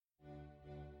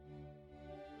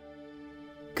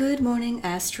Good morning,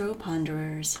 Astro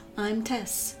Ponderers. I'm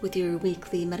Tess with your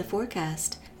weekly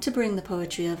Metaphorcast to bring the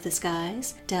poetry of the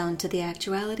skies down to the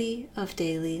actuality of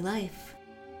daily life.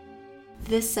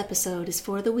 This episode is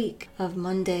for the week of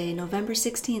Monday, November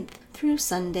 16th through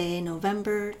Sunday,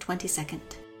 November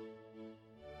 22nd.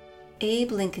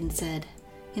 Abe Lincoln said,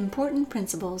 "Important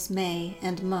principles may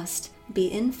and must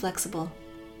be inflexible."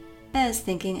 As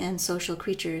thinking and social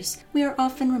creatures, we are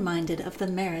often reminded of the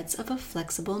merits of a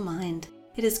flexible mind.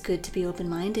 It is good to be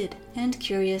open-minded and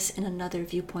curious in another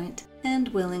viewpoint, and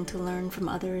willing to learn from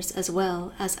others as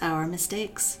well as our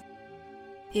mistakes.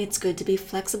 It's good to be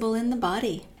flexible in the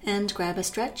body and grab a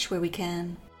stretch where we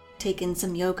can, take in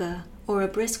some yoga or a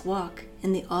brisk walk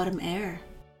in the autumn air.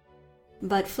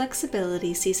 But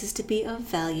flexibility ceases to be of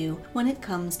value when it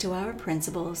comes to our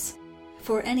principles.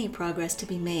 For any progress to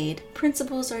be made,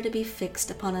 principles are to be fixed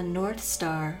upon a North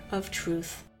Star of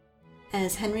truth.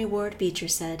 As Henry Ward Beecher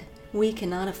said, we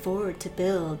cannot afford to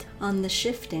build on the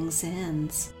shifting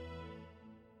sands.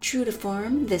 True to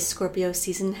form, this Scorpio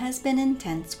season has been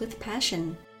intense with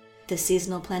passion. The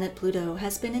seasonal planet Pluto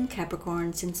has been in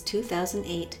Capricorn since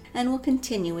 2008 and will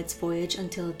continue its voyage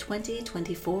until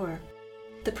 2024.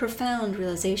 The profound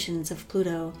realizations of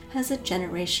Pluto has a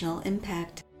generational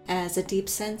impact as a deep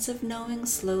sense of knowing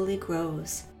slowly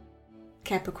grows.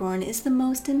 Capricorn is the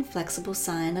most inflexible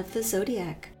sign of the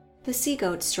zodiac. The sea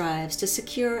goat strives to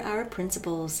secure our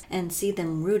principles and see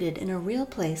them rooted in a real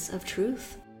place of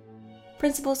truth.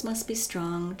 Principles must be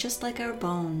strong, just like our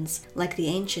bones, like the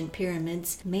ancient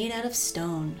pyramids made out of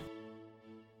stone.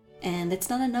 And it's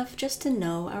not enough just to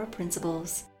know our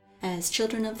principles. As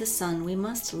children of the sun, we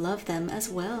must love them as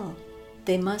well.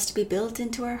 They must be built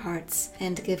into our hearts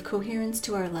and give coherence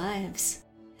to our lives.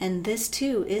 And this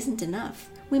too isn't enough.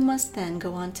 We must then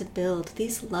go on to build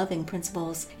these loving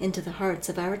principles into the hearts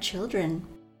of our children.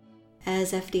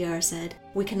 As FDR said,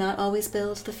 we cannot always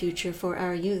build the future for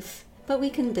our youth, but we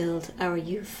can build our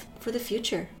youth for the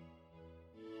future.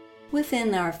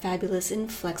 Within our fabulous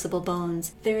inflexible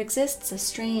bones, there exists a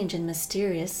strange and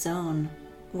mysterious zone,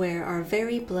 where our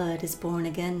very blood is born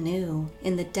again new,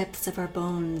 in the depths of our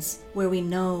bones, where we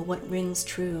know what rings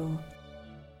true.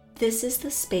 This is the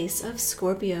space of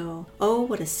Scorpio. Oh,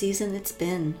 what a season it's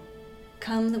been.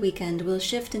 Come the weekend, we'll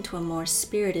shift into a more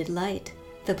spirited light.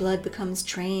 The blood becomes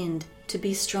trained to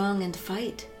be strong and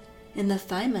fight. In the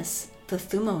thymus, the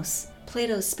thumos,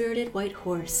 Plato's spirited white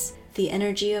horse, the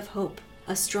energy of hope,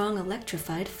 a strong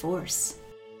electrified force.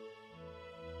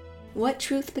 What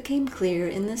truth became clear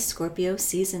in this Scorpio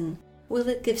season? Will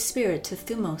it give spirit to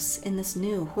thumos in this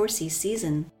new horsey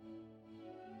season?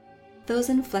 Those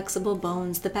inflexible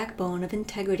bones, the backbone of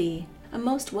integrity, a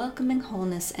most welcoming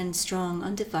wholeness and strong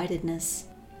undividedness,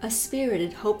 a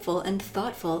spirited, hopeful, and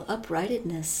thoughtful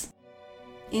uprightedness.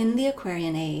 In the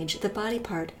Aquarian age, the body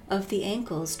part of the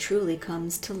ankles truly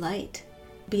comes to light.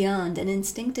 Beyond an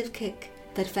instinctive kick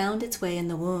that found its way in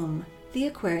the womb, the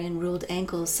Aquarian-ruled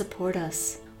ankles support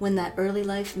us when that early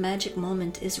life magic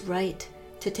moment is right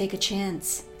to take a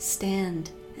chance,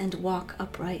 stand, and walk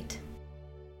upright.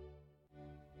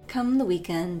 Come the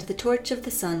weekend, the torch of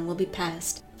the sun will be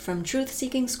passed from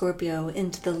truth-seeking Scorpio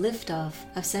into the liftoff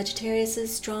of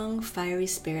Sagittarius's strong, fiery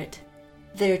spirit.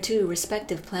 Their two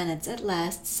respective planets at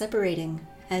last separating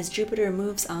as Jupiter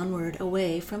moves onward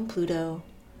away from Pluto,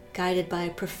 guided by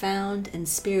a profound and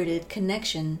spirited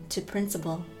connection to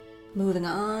principle, moving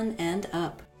on and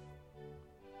up.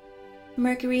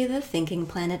 Mercury, the thinking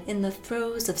planet in the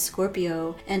throes of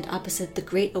Scorpio and opposite the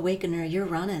great awakener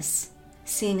Uranus,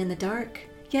 seeing in the dark,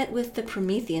 yet with the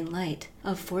Promethean light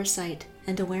of foresight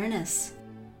and awareness.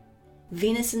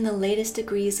 Venus in the latest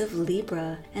degrees of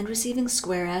Libra and receiving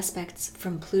square aspects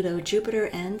from Pluto, Jupiter,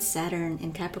 and Saturn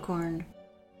in Capricorn.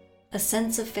 A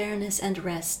sense of fairness and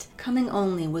rest coming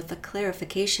only with a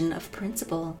clarification of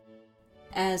principle.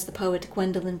 As the poet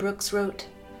Gwendolyn Brooks wrote,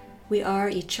 "We are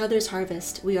each other's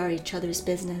harvest, we are each other's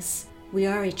business, we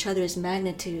are each other's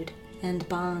magnitude and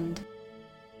bond."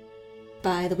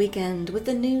 By the weekend, with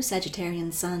the new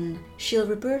Sagittarian sun, she'll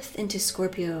rebirth into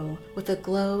Scorpio with a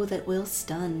glow that will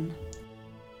stun.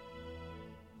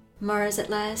 Mars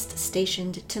at last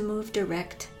stationed to move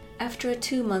direct after a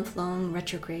 2-month-long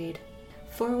retrograde.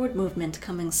 Forward movement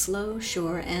coming slow,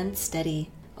 sure, and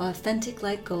steady, authentic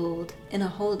like gold in a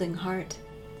holding heart,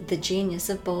 the genius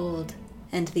of bold,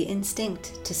 and the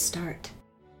instinct to start.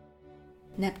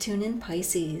 Neptune in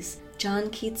Pisces,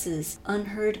 John Keats's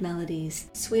unheard melodies,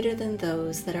 sweeter than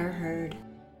those that are heard.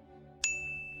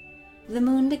 The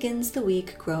moon begins the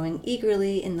week growing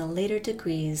eagerly in the later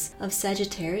degrees of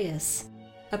Sagittarius,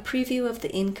 a preview of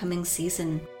the incoming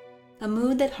season, a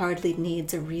mood that hardly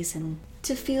needs a reason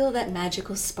to feel that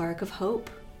magical spark of hope,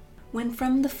 When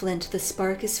from the flint the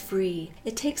spark is free,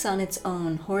 it takes on its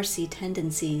own horsey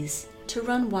tendencies, to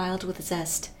run wild with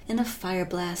zest in a fire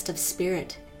blast of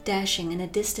spirit, dashing in a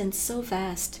distance so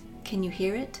vast. Can you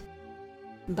hear it?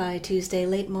 By Tuesday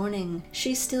late morning,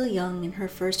 she's still young in her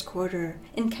first quarter,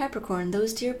 in Capricorn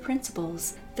those dear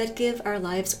principles that give our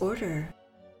lives order.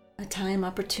 A time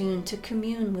opportune to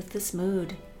commune with this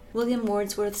mood, William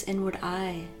Wordsworth's inward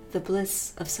eye, the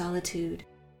bliss of solitude.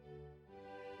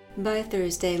 By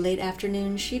Thursday late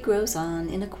afternoon she grows on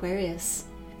in Aquarius,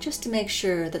 just to make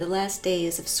sure that the last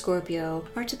days of Scorpio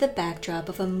are to the backdrop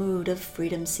of a mood of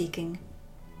freedom-seeking.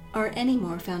 Are any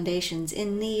more foundations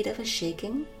in need of a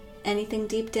shaking? Anything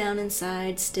deep down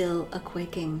inside still a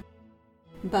quaking?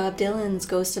 Bob Dylan's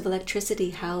ghost of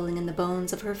electricity howling in the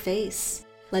bones of her face.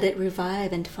 Let it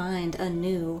revive and find a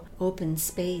new, open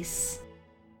space.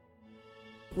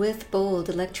 With bold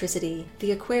electricity,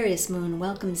 the Aquarius moon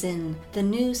welcomes in the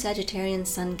new Sagittarian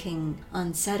Sun King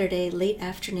on Saturday late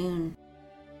afternoon.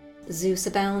 Zeus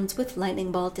abounds with lightning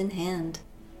bolt in hand,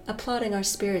 applauding our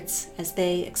spirits as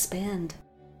they expand.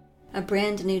 A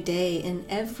brand new day in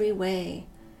every way,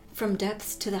 from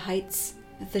depths to the heights,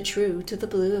 the true to the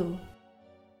blue.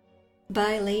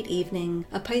 By late evening,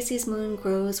 a Pisces moon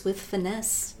grows with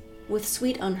finesse, with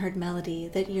sweet unheard melody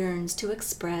that yearns to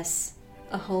express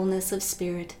a wholeness of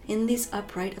spirit in these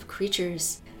upright of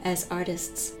creatures, as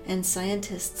artists and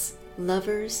scientists,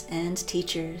 lovers and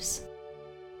teachers.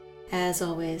 As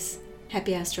always,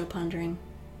 happy astropondering.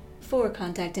 For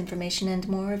contact information and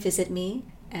more, visit me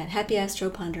at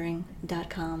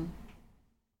happyastropondering.com.